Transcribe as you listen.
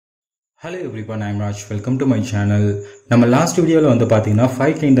Hello everyone, I'm Raj. Welcome to my channel. நம்ம last வீடியோல வந்து பாத்தீங்கன்னா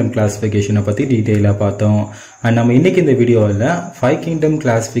 5 kingdom classification பத்தி டீடைலா பார்த்தோம். and நம்ம இன்னைக்கு இந்த வீடியோல 5 kingdom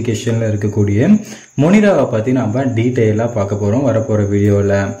classificationல இருக்கக்கூடிய மொனிராவை பத்தி நம்ம டீடைலா பார்க்க போறோம் வரப்போற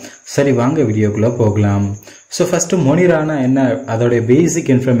வீடியோல. சரி வாங்க வீடியோக்குள்ள போகலாம். So first மொனிரானா என்ன அதோட பேசிக்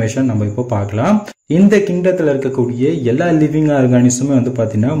இன்ஃபர்மேஷன் நம்ம இப்போ பார்க்கலாம். இந்த கிங்டத்துல இருக்கக்கூடிய எல்லா லிவிங் ஆர்கானிசமும் வந்து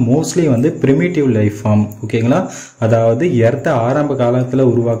பாத்தீங்கன்னா மோஸ்ட்லி வந்து பிரிமிட்டிவ் லைஃப் ஃபார்ம். ஓகேங்களா, அதாவது எர்த்த ஆரம்ப காலத்துல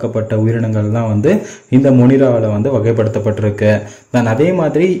உருவாக்கப்பட்ட உயிரினங்கள் தான் வந்து இந்த மொனிராவில் வந்து வகைப்படுத்தப்பட்டிருக்கு. தான் அதே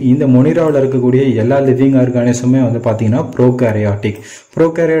மாதிரி இந்த மொனிராவில் இருக்கக்கூடிய எல்லா லிவிங் ஆர்கானிசமுமே வந்து பாத்தீங்கன்னா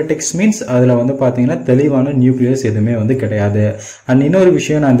ப்ரோகாரியோட்டிக்ஸ் மீன்ஸ் அதுல வந்து பாத்தீங்கன்னா தெளிவான நியூக்ளியஸ் எதுவுமே வந்து கிடையாது. அண்ட் இன்னொரு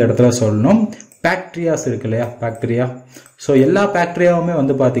விஷயம் நான் இந்த இடத்துல சொல்லணும், பாக்டீரியாஸ் இருக்கு இல்லையா, பாக்டீரியா. ஸோ எல்லா பாக்டீரியாவுமே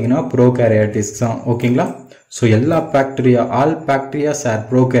வந்து பார்த்தீங்கன்னா ப்ரோகாரியாட்டிக்ஸ் தான். ஓகேங்களா, ஸோ எல்லா பாக்டீரியா ஆல் பாக்டீரியாஸ் ஆர்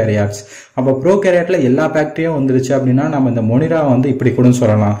ப்ரோகாரியாட்ஸ். அப்போ ப்ரோகாரியாட்ல எல்லா பாக்டீரியாவும் வந்துருச்சு அப்படின்னா நம்ம இந்த மொனிரா வந்து இப்படி கூட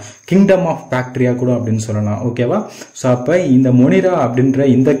சொல்லலாம், கிங்டம் ஆஃப் பாக்டீரியா கூட அப்படின்னு சொல்லலாம். ஓகேவா, ஸோ அப்போ இந்த மொனிரா அப்படின்ற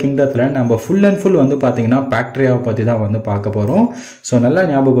இந்த கிங்டத்துல நம்ம ஃபுல் அண்ட் ஃபுல் வந்து பார்த்தீங்கன்னா பாக்டீரியாவை பற்றி தான் வந்து பார்க்க போகிறோம். ஸோ நல்லா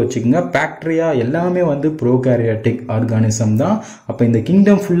ஞாபகம் வச்சுக்கோங்க, பாக்டீரியா எல்லாமே வந்து ப்ரோகாரியாட்டிக் ஆர்கானிசம் தான். அப்போ இந்த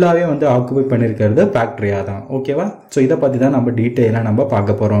கிங்டம் ஃபுல்லாகவே வந்து ஆக்குபை பண்ணியிருக்கிறது பாக்டீரியா தான். ஓகேவா, ஸோ இதை பற்றி தான் நம்ம டீட்டெயிலாக நம்ம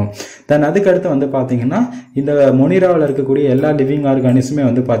பார்க்க போகிறோம். தென் அதுக்கடுத்து வந்து பார்த்தீங்கன்னா இந்த மொனிராவில் இருக்கக்கூடிய எல்லா லிவிங் ஆர்கானிஸுமே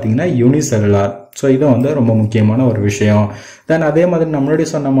வந்து பார்த்தீங்கன்னா யூனிசெல்லுலார். ஸோ இது வந்து ரொம்ப முக்கியமான ஒரு விஷயம். தென் அதே மாதிரி நம்மளுடைய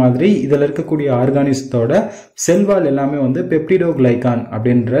சொன்ன மாதிரி இதில் இருக்கக்கூடிய ஆர்கானிசத்தோட செல்வால் எல்லாமே வந்து பெப்டிடோகிளைகான்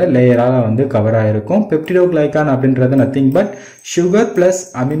அப்படின்ற லேயரால் வந்து கவர் ஆகிருக்கும். பெப்டிடோகிளைகான் அப்படின்றது nothing but sugar plus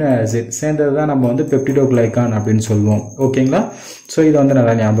amino acid சேர்ந்தது தான் நம்ம வந்து பெப்டிடோகிளைகான் அப்படின்னு சொல்லுவோம். ஓகேங்களா, ஸோ இதை வந்து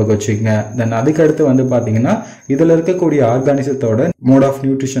நல்லா ஞாபகம் வச்சுக்கோங்க. தென் அதுக்கடுத்து வந்து பார்த்தீங்கன்னா இதில் இருக்கக்கூடிய ஆர்கானிசத்தோட மோட் ஆஃப்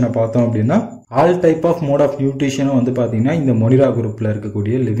நியூட்ரிஷனை பார்த்தோம் அப்படின்னா all type of mode of நியூட்ரிஷனும் வந்து பார்த்தீங்கன்னா இந்த மொனிரா குரூப்பில்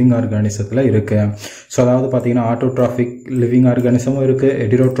இருக்கக்கூடிய லிவிங் ஆர்கானிசத்தில் இருக்கு. ஸோ அதாவது பார்த்தீங்கன்னா ஆட்டோட்ராஃபிக் லிவிங் ஆர்கானிசமும் இருக்கு,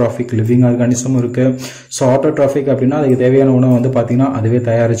 ஹெடிரோட்ராஃபிக் லிவிங் ஆர்கானிசமும் இருக்கு. ஸோ ஆட்டோட்ராஃபிக் அப்படின்னா அதுக்கு தேவையான உணவு வந்து பார்த்தீங்கன்னா அதுவே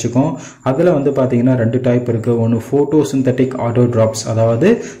தயாரிச்சுக்கும். அதில் வந்து பார்த்தீங்கன்னா 2 டைப் இருக்கு. ஒன்று ஃபோட்டோசிந்தட்டிக் ஆட்டோட்ராப்ஸ், அதாவது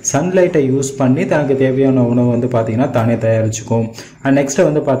சன்லைட்டை யூஸ் பண்ணி தனக்கு தேவையான உணவு வந்து பார்த்தீங்கன்னா தானே தயாரிச்சுக்கும். அண்ட் நெக்ஸ்ட்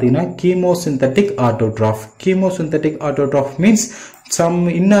வந்து பார்த்தீங்கன்னா கீமோசிந்தட்டிக் autotroph. கீமோசிந்தட்டிக் autotroph means some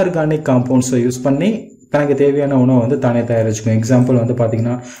inorganic காம்பவுண்ட்ஸை use பண்ணி தனக்கு தேவையான உணவை வந்து தானே தயாரிச்சுக்கும். எக்ஸாம்பிள் வந்து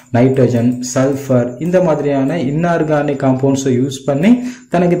பார்த்தீங்கன்னா நைட்ரஜன், சல்ஃபர் இந்த மாதிரியான இன்ஆர்கானிக் காம்பவுண்ட்ஸை யூஸ் பண்ணி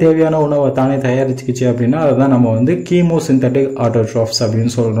தனக்கு தேவையான உணவை தானே தயாரிச்சுக்கிச்சு அப்படின்னா அதுதான் நம்ம வந்து கீமோசிந்தட்டிக் ஆட்டோட்ராஃப்ஸ்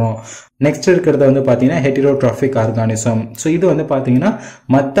அப்படின்னு சொல்கிறோம். நெக்ஸ்ட் இருக்கிறது வந்து பார்த்தீங்கன்னா ஹெட்டிரோட்ராஃபிக் ஆர்கானிசம். ஸோ இது வந்து பார்த்தீங்கன்னா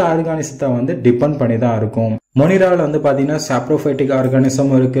மற்ற ஆர்கானிசத்தை வந்து டிபெண்ட் பண்ணி தான் இருக்கும். மொனிராவில் வந்து பார்த்தீங்கன்னா சாப்ரோஃபைட்டிக்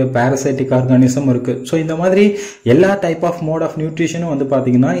ஆர்கானிசமும் இருக்கு, பாரசைட்டிக் ஆர்கானிசம் இருக்கு. ஸோ இந்த மாதிரி எல்லா டைப் ஆஃப் மோட் ஆஃப் நியூட்ரிஷனும் வந்து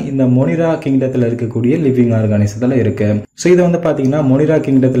பார்த்தீங்கன்னா இந்த மொனிரா கிங்டத்தில் இருக்கக்கூடிய லிவிங் ஆர்கானிசத்தில் இருக்கு. ஸோ இது வந்து பார்த்தீங்கன்னா மொனிரா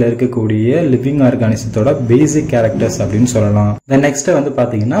கிங்டத்தில் இருக்கக்கூடிய லிவிங் ஆர்கானிசத்தோட பேசிக் கேரக்டர்ஸ் அப்படின்னு சொல்லலாம். தென் நெக்ஸ்ட் வந்து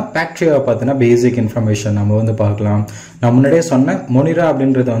பார்த்தீங்கன்னா பாக்டீரியாவை பார்த்தீங்கன்னா பேசிக் இன்ஃபர்மேஷன் நம்ம வந்து பார்க்கலாம். நான் முன்னாடியே சொன்ன மொனிரா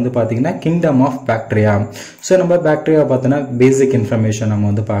அப்படின்றது வந்து பார்த்தீங்கன்னா கிங்டம் ஆஃப் பாக்டீரியா. ஸோ நம்ம பாக்டீரியா பார்த்தோன்னா பேசிக் இன்ஃபர்மேஷன் நம்ம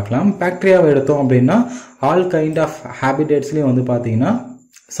வந்து பார்க்கலாம். பாக்டீரியாவை எடுத்தோம் அப்படின்னா ஆல் கைண்ட் ஆஃப் ஹேபிடேட்ஸ்லையும் வந்து பார்த்தீங்கன்னா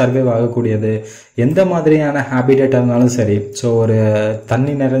சர்வைவ் ஆகக்கூடியது. எந்த மாதிரியான ஹேபிடேட்டாக இருந்தாலும் சரி, ஸோ ஒரு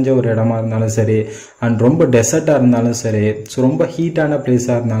தண்ணி நிறைஞ்ச ஒரு இடமா இருந்தாலும் சரி, அண்ட் ரொம்ப டெசர்ட்டாக இருந்தாலும் சரி, ஸோ ரொம்ப ஹீட்டான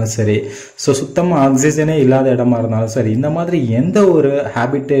பிளேஸாக இருந்தாலும் சரி, ஸோ சுத்தமாக ஆக்சிஜனே இல்லாத இடமா இருந்தாலும் சரி, இந்த மாதிரி எந்த ஒரு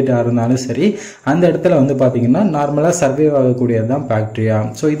ஹேபிடேட்டாக இருந்தாலும் சரி அந்த இடத்துல வந்து பார்த்தீங்கன்னா நார்மலாக சர்வைவ் ஆகக்கூடியது தான் பாக்டீரியா.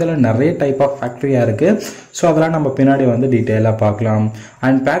 ஸோ இதில் நிறைய டைப் ஆஃப் பாக்டீரியா இருக்குது. ஸோ அதெல்லாம் நம்ம பின்னாடி வந்து டீட்டெயிலாக பார்க்கலாம்.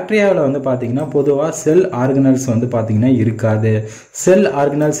 அண்ட் பாக்டீரியாவில் வந்து பார்த்தீங்கன்னா பொதுவாக செல் ஆர்கனல்ஸ் வந்து பார்த்தீங்கன்னா இருக்காது. செல்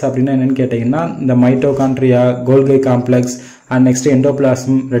ஆர்கனல்ஸ் அப்படின்னா என்னன்னு கேட்டிங்கன்னா இந்த mitochondria, கோல்கி complex and next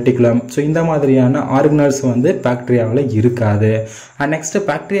எண்டோபிளாஸ்ம், reticulum, so இந்த மாதிரியான ஆர்கனல்ஸ் வந்து பாக்டீரியாவில் இருக்காது. அண்ட் நெக்ஸ்ட்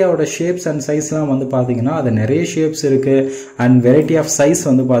பாக்டீரியாவோட ஷேப்ஸ் அண்ட் சைஸ்லாம் வந்து பார்த்தீங்கன்னா அது நிறைய ஷேப்ஸ் இருக்கு அண்ட் வெரைட்டி ஆஃப் சைஸ்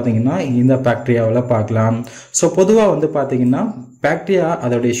வந்து பார்த்தீங்கன்னா இந்த பாக்டீரியாவில் பார்க்கலாம். ஸோ பொதுவாக வந்து பார்த்தீங்கன்னா பாக்டீரியா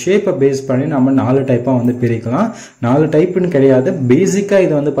அதோடைய ஷேப்பை பேஸ் பண்ணி நம்ம 4 டைப்பாக வந்து பிரிக்கலாம். 4 டைப்புன்னு கிடையாது, பேசிக்காக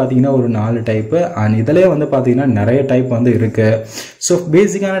இது வந்து பார்த்தீங்கன்னா ஒரு 4 டைப்பு. அண்ட் இதிலே வந்து பார்த்தீங்கன்னா நிறைய டைப் வந்து இருக்கு. ஸோ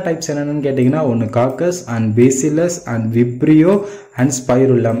பேசிக்கான டைப்ஸ் என்னென்னு கேட்டிங்கன்னா ஒன்று coccus and bacillus and Vibrio and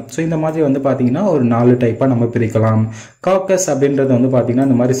ஸ்பைருலம். So இந்த மாதிரி வந்து பார்த்தீங்கன்னா ஒரு 4 டைப்பாக நம்ம பிரிக்கலாம். காக்கஸ் அப்படின்றது வந்து பார்த்தீங்கன்னா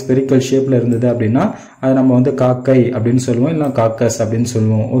இந்த மாதிரி ஸ்பெரிக்கல் ஷேப்பில் இருந்தது அப்படின்னா அதை நம்ம வந்து காக்கை அப்படின்னு சொல்லுவோம், இல்லை காக்கஸ் அப்படின்னு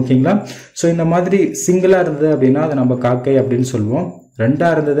சொல்லுவோம். ஓகேங்களா, ஸோ இந்த மாதிரி சிங்கிளாக இருந்தது அப்படின்னா அதை நம்ம காக்கை அப்படின்னு சொல்லுவோம். 2ஆ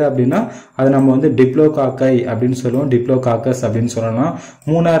இருந்தது அப்படின்னா அதை நம்ம வந்து டிப்ளோகாக்கை அப்படின்னு சொல்லுவோம், டிப்ளோகாக்கஸ் அப்படின்னு சொல்லலாம்.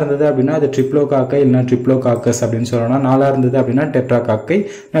 3ஆ இருந்தது அப்படின்னா அது ட்ரிப்ளோகாக்கை இல்லைனா ட்ரிப்ளோகாக்கஸ் அப்படின்னு சொல்லலாம். 4ஆ இருந்தது அப்படின்னா டெட்ராகாக்கை,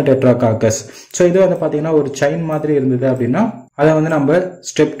 டெட்ராகாக்கஸ். ஸோ இது வந்து பார்த்தீங்கன்னா ஒரு செயின் மாதிரி இருந்தது அப்படின்னா அதை வந்து நம்ம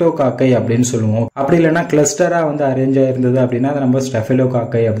ஸ்ட்ரெப்டோகாக்கை அப்படின்னு சொல்லுவோம். அப்படி இல்லைன்னா கிளஸ்டரா வந்து அரேஞ்ச் ஆயிருந்தது அப்படின்னா அதை நம்ம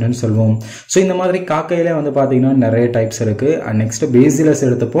ஸ்டெஃபிலோகாக்கை அப்படின்னு சொல்லுவோம். ஸோ இந்த மாதிரி காக்கையில வந்து பாத்தீங்கன்னா நிறைய டைப்ஸ் இருக்கு. நெக்ஸ்ட் பேசிலஸ்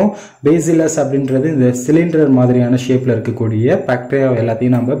எடுத்துப்போம். பேசிலஸ் அப்படின்றது இந்த சிலிண்டர் மாதிரியான ஷேப்ல இருக்கக்கூடிய பாக்டீரியா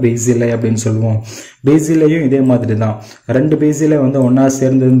எல்லாத்தையும் நம்ம பேசிலை அப்படின்னு சொல்லுவோம். பேசிலையும் இதே மாதிரி தான். 2 பேசிலை வந்து ஒன்னா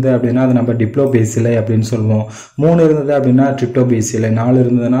சேர்ந்து அப்படின்னா அது நம்ம டிப்ளோபேசிலை அப்படின்னு சொல்லுவோம். 3 இருந்தது அப்படின்னா ட்ரிப்டோபேசிலை, 4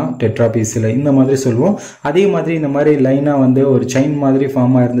 இருந்ததுன்னா டெட்ராபேசிலை, இந்த மாதிரி சொல்லுவோம். அதே மாதிரி இந்த மாதிரி லைனா வந்து ஒரு செயின் மாதிரி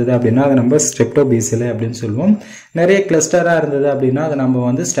ஃபார்ம் ஆயிருந்தது அப்படின்னா அதை நம்ம ஸ்ட்ரெப்டோபேசிலை அப்படின்னு சொல்லுவோம். நிறைய கிளஸ்டரா இருந்தது அப்படின்னா அதை நம்ம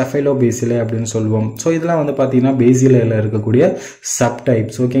வந்து ஸ்டெஃபைலோபேசிலை அப்படின்னு சொல்லுவோம். ஸோ இதெல்லாம் வந்து பாத்தீங்கன்னா பேசிலைல இருக்கக்கூடிய சப்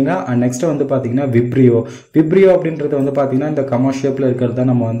டைப்ஸ். ஓகேங்களா. நெக்ஸ்ட் வந்து பாத்தீங்கன்னா விப்ரியோ. விப்ரியோ அப்படின்றது வந்து பாத்தீங்கன்னா இந்த கமா ஷேப்ல இருக்கிறத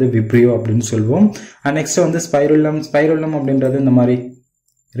நம்ம வந்து விப்ரியோ அப்படின்னு சொல்லுவோம். நெக்ஸ்ட் வந்து ஸ்பைருலம். ஸ்பைருலம் அப்படின்றது இந்த மாதிரி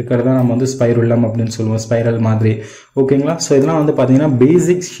இருக்கிறதா நம்ம வந்து ஸ்பைருலம் அப்படின்னு சொல்லுவோம், ஸ்பைரல் மாதிரி. ஓகேங்களா. ஸோ இதெல்லாம் வந்து பார்த்தீங்கன்னா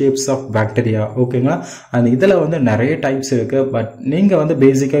பேசிக் ஷேப்ஸ் ஆஃப் பாக்டீரியா. ஓகேங்களா. அந்த இதில் வந்து நிறைய டைப்ஸ் இருக்கு. பட் நீங்கள் வந்து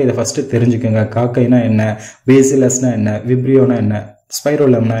பேசிக்காக இதை ஃபர்ஸ்ட் தெரிஞ்சுக்கோங்க. காக்கைனா என்ன, பேசிலஸ்னா என்ன, விப்ரியோனா என்ன,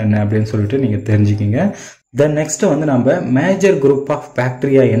 ஸ்பைரோலம்னா என்ன அப்படின்னு சொல்லிட்டு நீங்கள் தெரிஞ்சுக்கிங்க. தென் நெக்ஸ்ட் வந்து நம்ம மேஜர் குரூப் ஆஃப்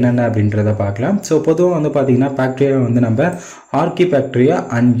பாக்டீரியா என்னென்ன அப்படின்றத பார்க்கலாம். ஸோ பொதுவாக வந்து பார்த்தீங்கன்னா பாக்டீரியா வந்து நம்ம ஆர்கிபாக்டீரியா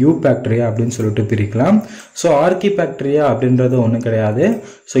அண்ட் யூபாக்டீரியா அப்படின்னு சொல்லிட்டு பிரிக்கலாம். ஸோ ஆர்கிபாக்டீரியா அப்படின்றது ஒன்றும் கிடையாது.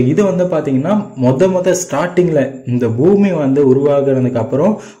 ஸோ இது வந்து பார்த்தீங்கன்னா மொத ஸ்டார்டிங்கில் இந்த பூமி வந்து உருவாகிறதுக்கு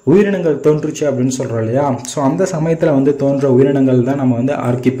அப்புறம் உயிரினங்கள் தோன்றுச்சு அப்படின்னு சொல்கிறோம் இல்லையா. ஸோ அந்த சமயத்தில் வந்து தோன்ற உயிரினங்கள் தான் நம்ம வந்து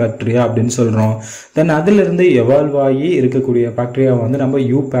ஆர்கிபாக்டீரியா அப்படின்னு சொல்கிறோம். தென் அதிலிருந்து எவால்வ் ஆகி இருக்கக்கூடிய பாக்டீரியா வந்து நம்ம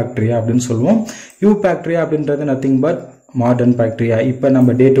யூபாக்டீரியா அப்படின்னு சொல்லுவோம். யூபாக்டீரியா அப்படின்றது நத்திங் பட் மாடர்ன் பாக்டீரியா. இப்போ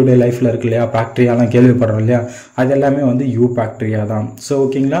நம்ம டே டு டே லைஃப்ல இருக்கு இல்லையா பாக்டீரியாலாம் கேள்விப்படுறோம் இல்லையா, அது எல்லாமே வந்து யூ பாக்டீரியா தான். ஸோ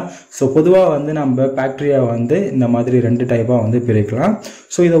ஓகேங்களா. ஸோ பொதுவாக வந்து நம்ம பாக்டீரியா வந்து இந்த மாதிரி 2 டைப்பாக வந்து பிரிக்கலாம்.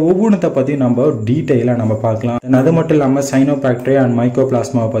 ஸோ இதை ஒவ்வொன்றத்தை பற்றி நம்ம டீட்டெயிலாக நம்ம பார்க்கலாம். அது மட்டும் இல்லாமல் சைனோபாக்டீரியா அண்ட்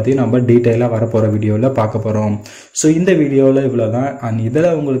மைக்கோபிளாஸ்மாவை பற்றி நம்ம டீட்டெயிலாக வரப்போகிற வீடியோவில் பார்க்க போகிறோம். ஸோ இந்த வீடியோவில் இவ்வளோதான். அண்ட்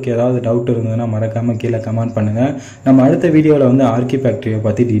இதில் உங்களுக்கு ஏதாவது டவுட் இருந்ததுன்னா மறக்காமல் கீழே கமெண்ட் பண்ணுங்கள். நம்ம அடுத்த வீடியோவில் வந்து ஆர்கிபாக்டீரியா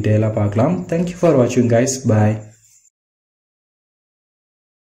பற்றி டீட்டெயிலாக பார்க்கலாம். தேங்க்யூ ஃபார் வாட்சிங் கைஸ். பாய்.